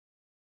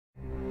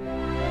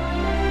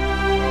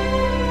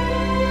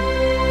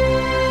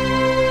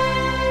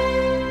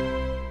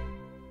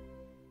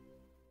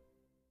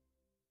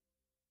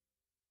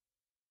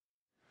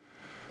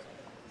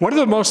One of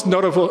the most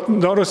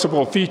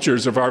noticeable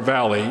features of our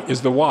valley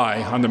is the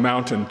Y on the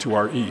mountain to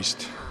our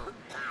east.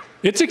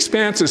 Its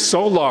expanse is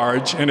so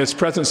large and its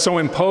presence so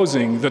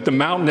imposing that the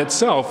mountain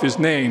itself is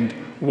named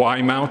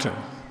Y Mountain.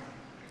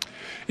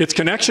 Its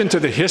connection to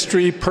the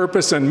history,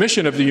 purpose, and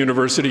mission of the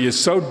university is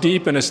so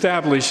deep and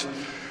established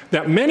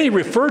that many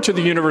refer to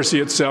the university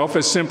itself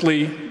as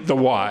simply the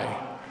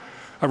Y,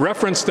 a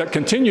reference that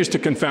continues to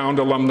confound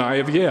alumni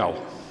of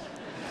Yale.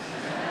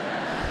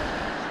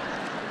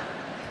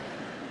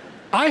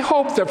 I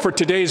hope that for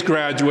today's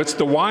graduates,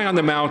 the Y on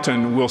the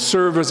mountain will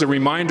serve as a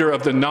reminder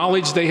of the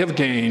knowledge they have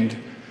gained,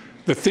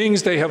 the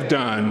things they have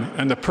done,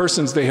 and the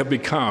persons they have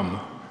become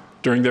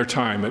during their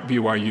time at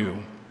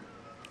BYU.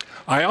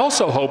 I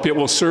also hope it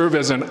will serve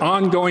as an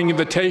ongoing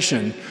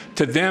invitation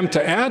to them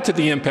to add to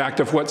the impact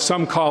of what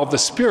some call the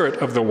spirit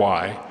of the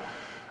Y,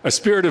 a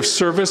spirit of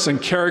service and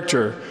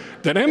character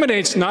that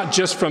emanates not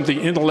just from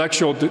the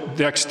intellectual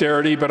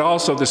dexterity, but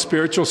also the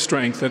spiritual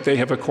strength that they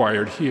have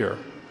acquired here.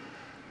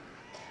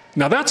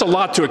 Now that's a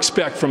lot to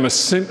expect from a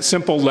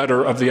simple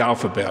letter of the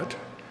alphabet,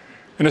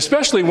 and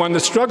especially one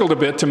that struggled a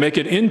bit to make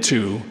it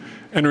into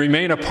and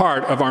remain a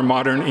part of our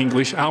modern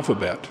English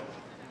alphabet.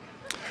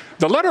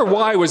 The letter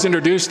Y was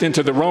introduced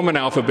into the Roman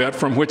alphabet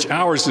from which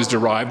ours is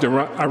derived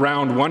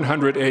around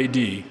 100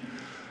 AD,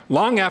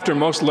 long after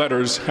most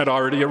letters had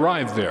already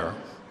arrived there.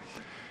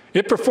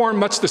 It performed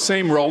much the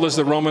same role as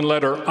the Roman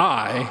letter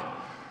I,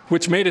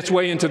 which made its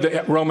way into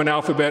the Roman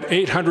alphabet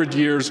 800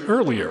 years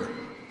earlier.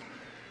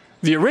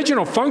 The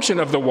original function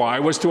of the Y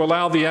was to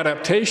allow the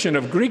adaptation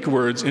of Greek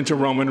words into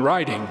Roman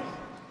writing.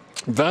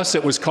 Thus,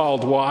 it was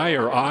called Y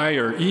or I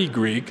or E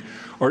Greek,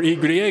 or Y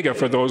griega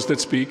for those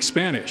that speak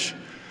Spanish,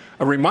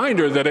 a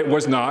reminder that it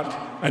was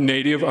not a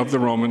native of the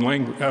Roman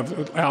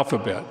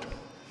alphabet.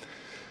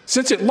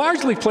 Since it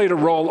largely played a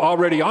role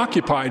already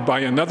occupied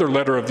by another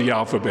letter of the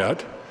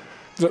alphabet,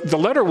 the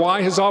letter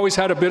Y has always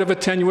had a bit of a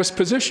tenuous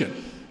position.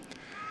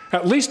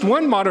 At least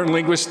one modern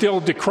linguist still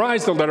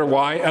decries the letter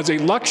Y as a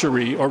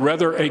luxury, or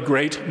rather a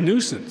great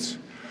nuisance,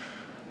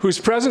 whose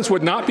presence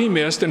would not be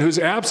missed and whose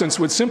absence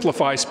would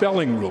simplify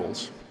spelling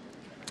rules.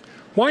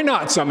 Why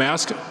not, some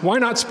ask, why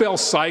not spell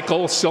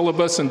cycle,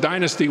 syllabus, and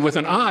dynasty with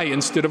an I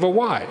instead of a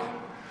Y?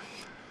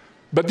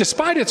 But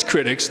despite its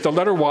critics, the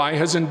letter Y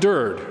has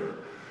endured,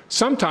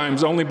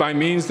 sometimes only by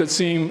means that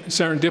seem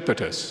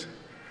serendipitous.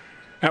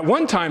 At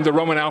one time, the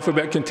Roman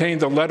alphabet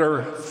contained the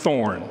letter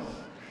thorn.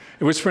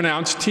 It was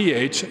pronounced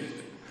TH,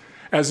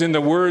 as in the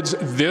words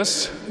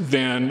this,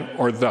 then,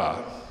 or the.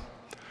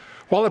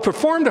 While it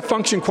performed a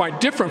function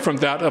quite different from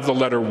that of the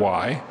letter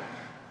Y,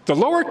 the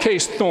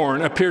lowercase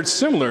thorn appeared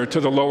similar to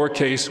the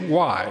lowercase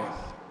y.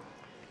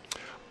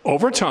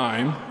 Over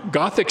time,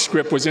 Gothic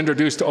script was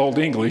introduced to Old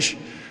English.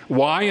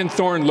 Y and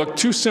thorn looked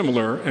too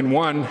similar, and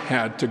one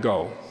had to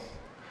go.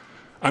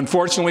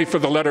 Unfortunately for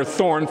the letter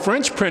thorn,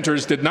 French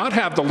printers did not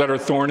have the letter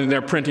thorn in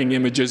their printing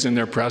images in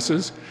their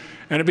presses,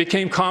 and it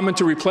became common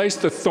to replace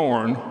the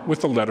thorn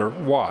with the letter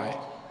Y.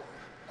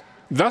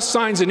 Thus,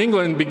 signs in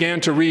England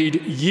began to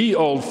read "Ye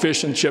Old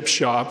Fish and Chip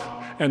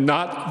Shop" and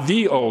not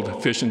 "The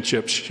Old Fish and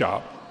Chip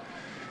Shop,"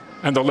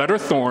 and the letter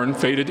thorn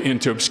faded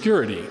into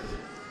obscurity.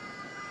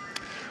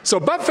 So,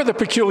 but for the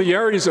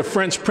peculiarities of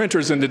French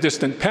printers in the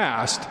distant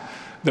past,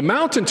 the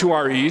mountain to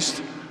our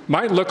east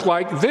might look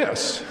like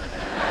this.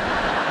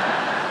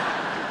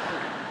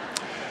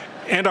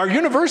 And our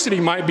university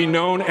might be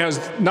known as,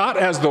 not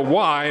as the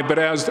Y, but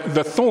as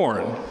the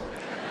Thorn.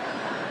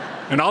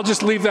 And I'll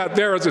just leave that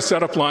there as a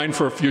setup line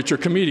for future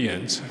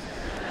comedians.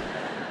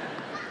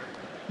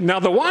 Now,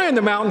 the Y in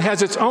the mountain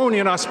has its own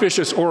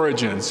inauspicious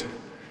origins.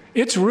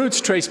 Its roots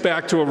trace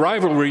back to a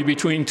rivalry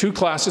between two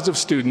classes of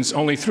students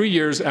only 3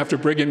 years after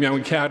Brigham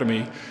Young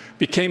Academy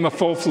became a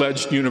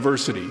full-fledged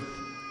university,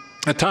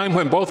 a time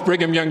when both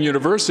Brigham Young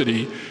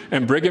University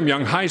and Brigham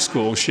Young High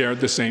School shared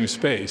the same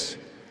space.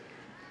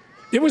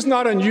 It was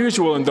not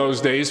unusual in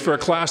those days for a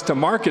class to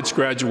mark its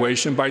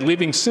graduation by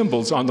leaving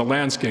symbols on the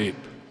landscape.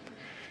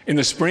 In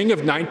the spring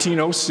of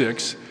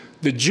 1906,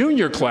 the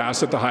junior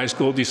class at the high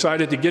school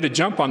decided to get a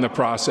jump on the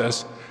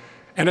process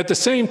and at the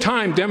same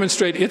time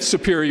demonstrate its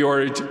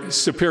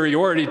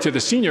superiority to the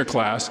senior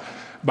class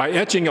by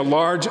etching a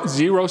large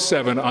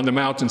 07 on the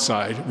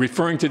mountainside,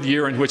 referring to the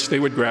year in which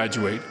they would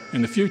graduate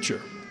in the future.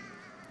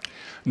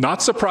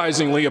 Not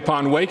surprisingly,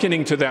 upon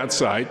awakening to that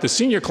sight, the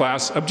senior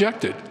class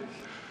objected.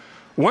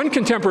 One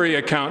contemporary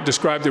account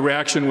described the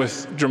reaction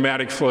with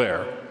dramatic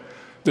flair.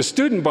 The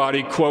student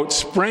body, quote,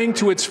 sprang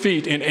to its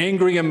feet in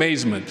angry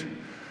amazement.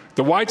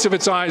 The whites of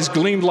its eyes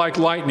gleamed like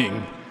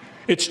lightning.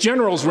 Its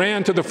generals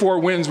ran to the four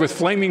winds with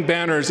flaming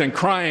banners and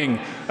crying,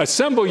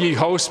 "Assemble, ye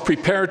hosts,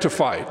 prepare to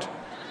fight."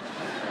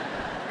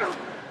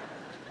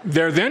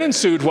 There then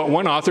ensued what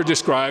one author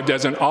described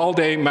as an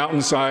all-day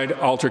mountainside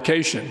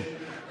altercation,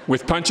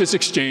 with punches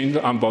exchanged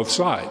on both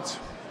sides.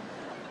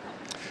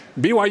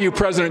 BYU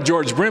President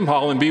George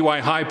Brimhall and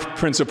BYU High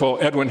Principal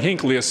Edwin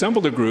Hinckley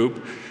assembled a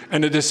group,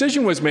 and a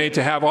decision was made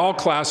to have all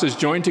classes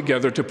join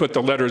together to put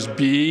the letters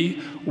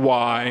B,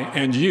 Y,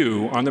 and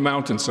U on the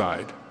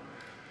mountainside.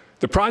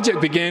 The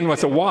project began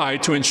with a Y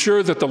to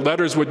ensure that the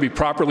letters would be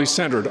properly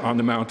centered on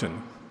the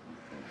mountain.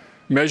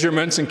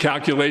 Measurements and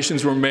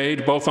calculations were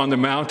made both on the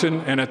mountain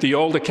and at the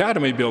old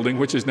Academy building,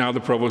 which is now the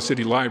Provo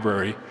City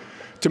Library,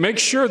 to make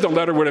sure the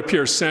letter would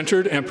appear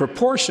centered and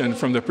proportioned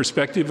from the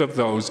perspective of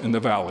those in the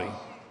valley.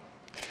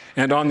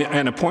 And on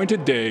an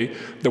appointed day,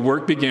 the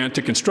work began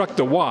to construct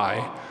the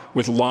Y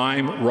with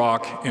lime,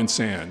 rock, and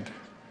sand.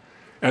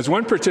 As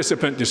one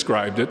participant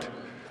described it,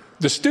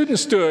 the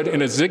students stood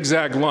in a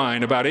zigzag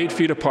line about 8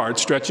 feet apart,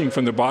 stretching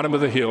from the bottom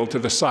of the hill to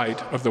the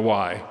site of the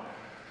Y.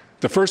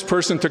 The first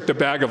person took the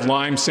bag of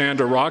lime, sand,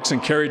 or rocks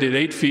and carried it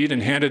 8 feet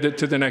and handed it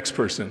to the next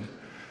person.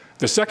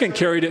 The second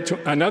carried it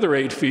to another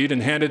 8 feet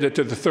and handed it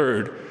to the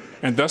third,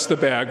 and thus the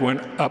bag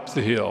went up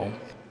the hill.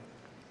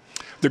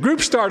 The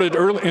group started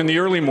in the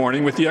early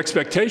morning with the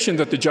expectation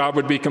that the job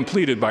would be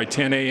completed by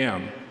 10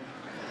 a.m.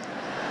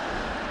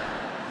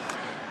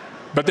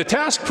 But the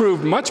task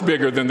proved much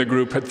bigger than the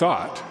group had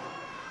thought.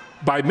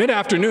 By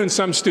mid-afternoon,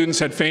 some students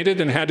had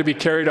fainted and had to be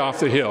carried off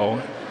the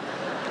hill.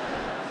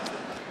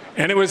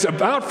 And it was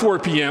about 4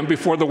 p.m.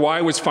 before the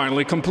Y was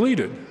finally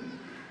completed.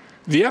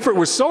 The effort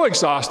was so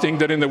exhausting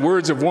that, in the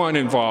words of one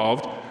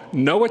involved,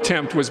 no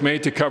attempt was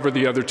made to cover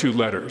the other 2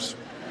 letters.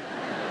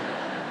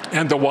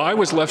 And the Y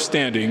was left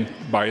standing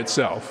by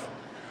itself.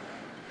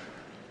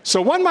 So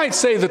one might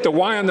say that the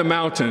Y on the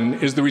mountain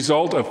is the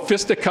result of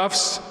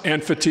fisticuffs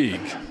and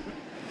fatigue.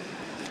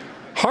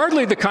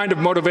 Hardly the kind of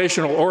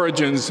motivational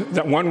origins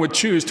that one would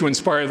choose to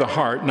inspire the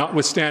heart,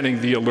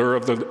 notwithstanding the allure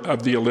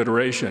of the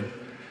alliteration.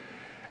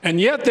 And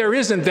yet there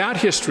is in that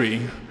history,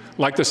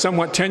 like the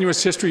somewhat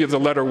tenuous history of the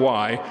letter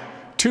Y,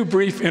 2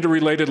 brief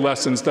interrelated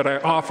lessons that I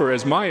offer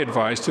as my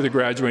advice to the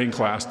graduating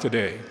class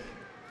today.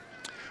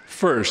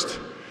 First,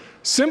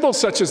 symbols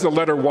such as the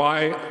letter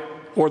Y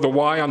or the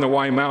Y on the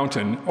Y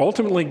mountain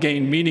ultimately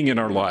gain meaning in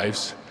our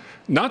lives,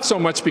 not so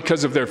much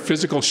because of their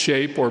physical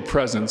shape or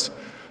presence,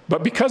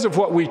 but because of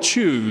what we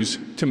choose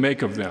to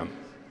make of them.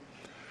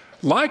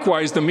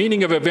 Likewise, the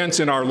meaning of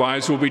events in our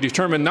lives will be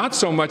determined not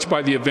so much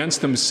by the events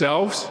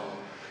themselves,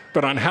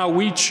 but on how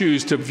we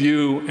choose to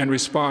view and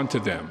respond to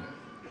them.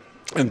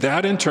 And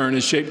that, in turn,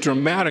 is shaped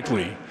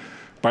dramatically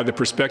by the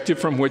perspective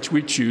from which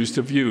we choose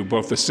to view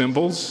both the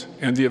symbols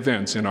and the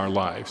events in our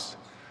lives.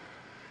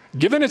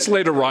 Given its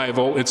late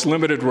arrival, its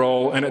limited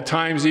role, and at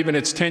times even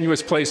its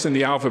tenuous place in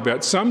the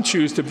alphabet, some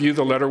choose to view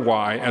the letter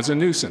Y as a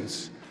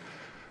nuisance.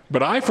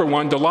 But I, for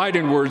one, delight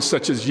in words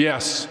such as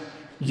yes,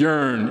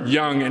 yearn,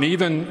 young, and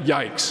even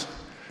yikes.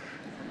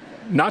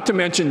 Not to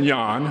mention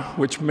yawn,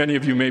 which many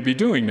of you may be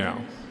doing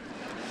now.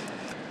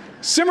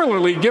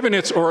 Similarly, given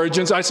its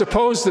origins, I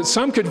suppose that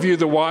some could view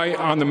the Y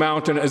on the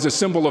mountain as a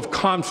symbol of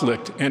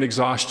conflict and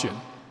exhaustion.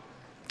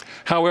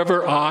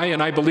 However,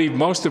 and I believe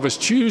most of us,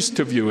 choose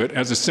to view it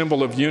as a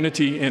symbol of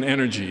unity and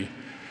energy.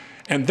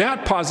 And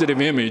that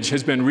positive image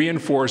has been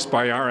reinforced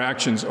by our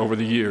actions over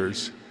the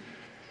years.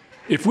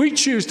 If we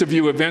choose to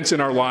view events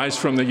in our lives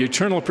from the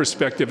eternal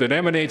perspective that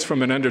emanates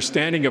from an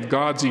understanding of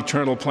God's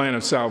eternal plan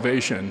of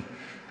salvation,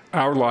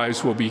 our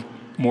lives will be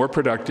more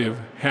productive,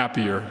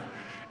 happier,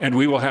 and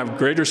we will have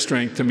greater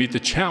strength to meet the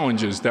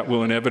challenges that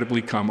will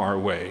inevitably come our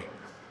way.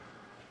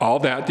 All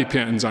that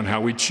depends on how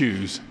we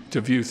choose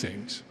to view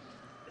things.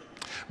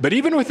 But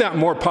even with that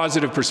more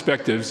positive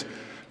perspectives,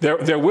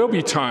 there will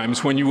be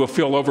times when you will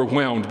feel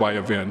overwhelmed by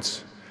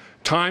events,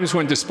 times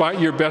when, despite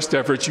your best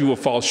efforts, you will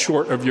fall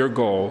short of your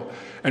goal,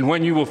 and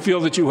when you will feel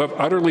that you have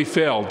utterly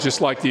failed,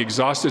 just like the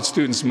exhausted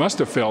students must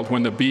have felt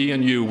when the B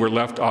and U were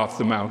left off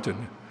the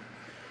mountain.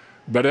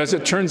 But as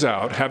it turns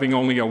out, having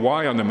only a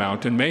Y on the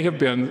mountain may have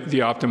been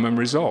the optimum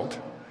result,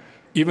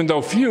 even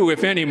though few,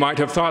 if any, might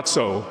have thought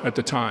so at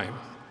the time.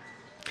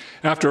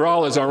 After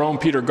all, as our own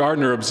Peter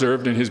Gardner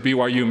observed in his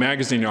BYU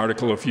Magazine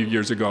article a few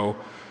years ago,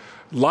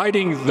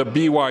 lighting the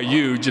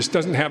BYU just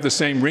doesn't have the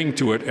same ring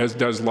to it as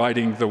does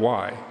lighting the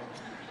Y.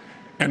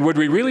 And would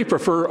we really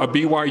prefer a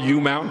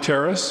BYU Mount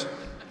Terrace?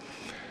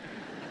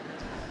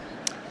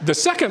 The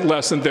second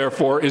lesson,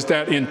 therefore, is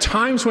that in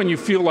times when you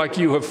feel like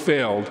you have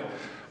failed,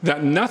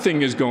 that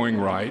nothing is going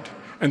right,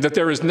 and that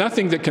there is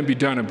nothing that can be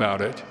done about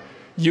it,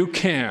 you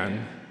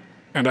can,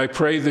 and I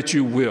pray that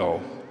you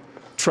will,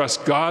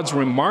 trust God's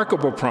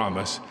remarkable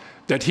promise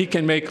that He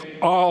can make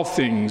all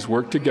things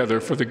work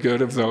together for the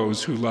good of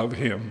those who love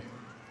Him.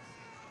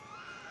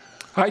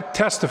 I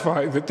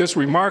testify that this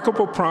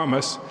remarkable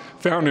promise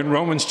found in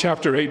Romans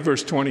chapter 8,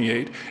 verse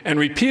 28, and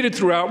repeated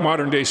throughout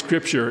modern-day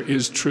Scripture,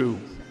 is true.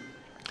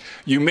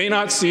 You may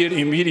not see it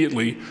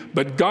immediately,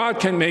 but God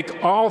can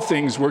make all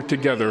things work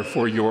together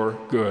for your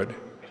good.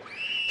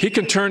 He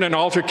can turn an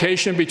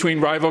altercation between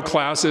rival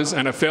classes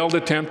and a failed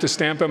attempt to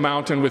stamp a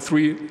mountain with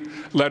 3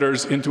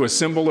 letters into a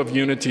symbol of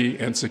unity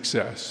and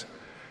success.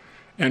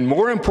 And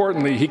more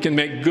importantly, He can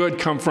make good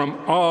come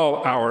from all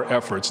our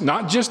efforts,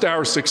 not just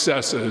our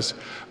successes,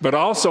 but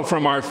also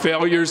from our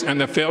failures and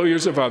the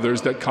failures of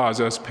others that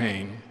cause us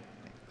pain.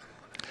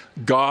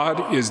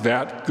 God is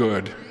that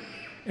good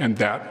and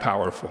that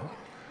powerful.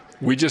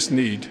 We just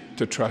need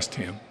to trust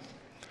Him.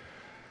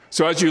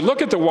 So as you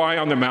look at the Y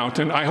on the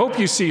mountain, I hope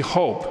you see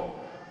hope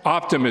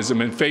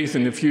optimism, and faith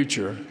in the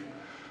future.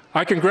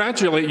 I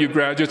congratulate you,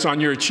 graduates, on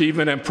your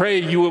achievement and pray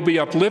you will be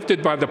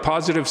uplifted by the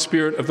positive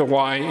spirit of the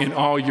Y in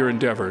all your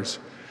endeavors.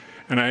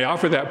 And I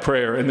offer that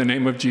prayer in the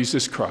name of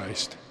Jesus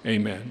Christ.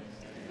 Amen.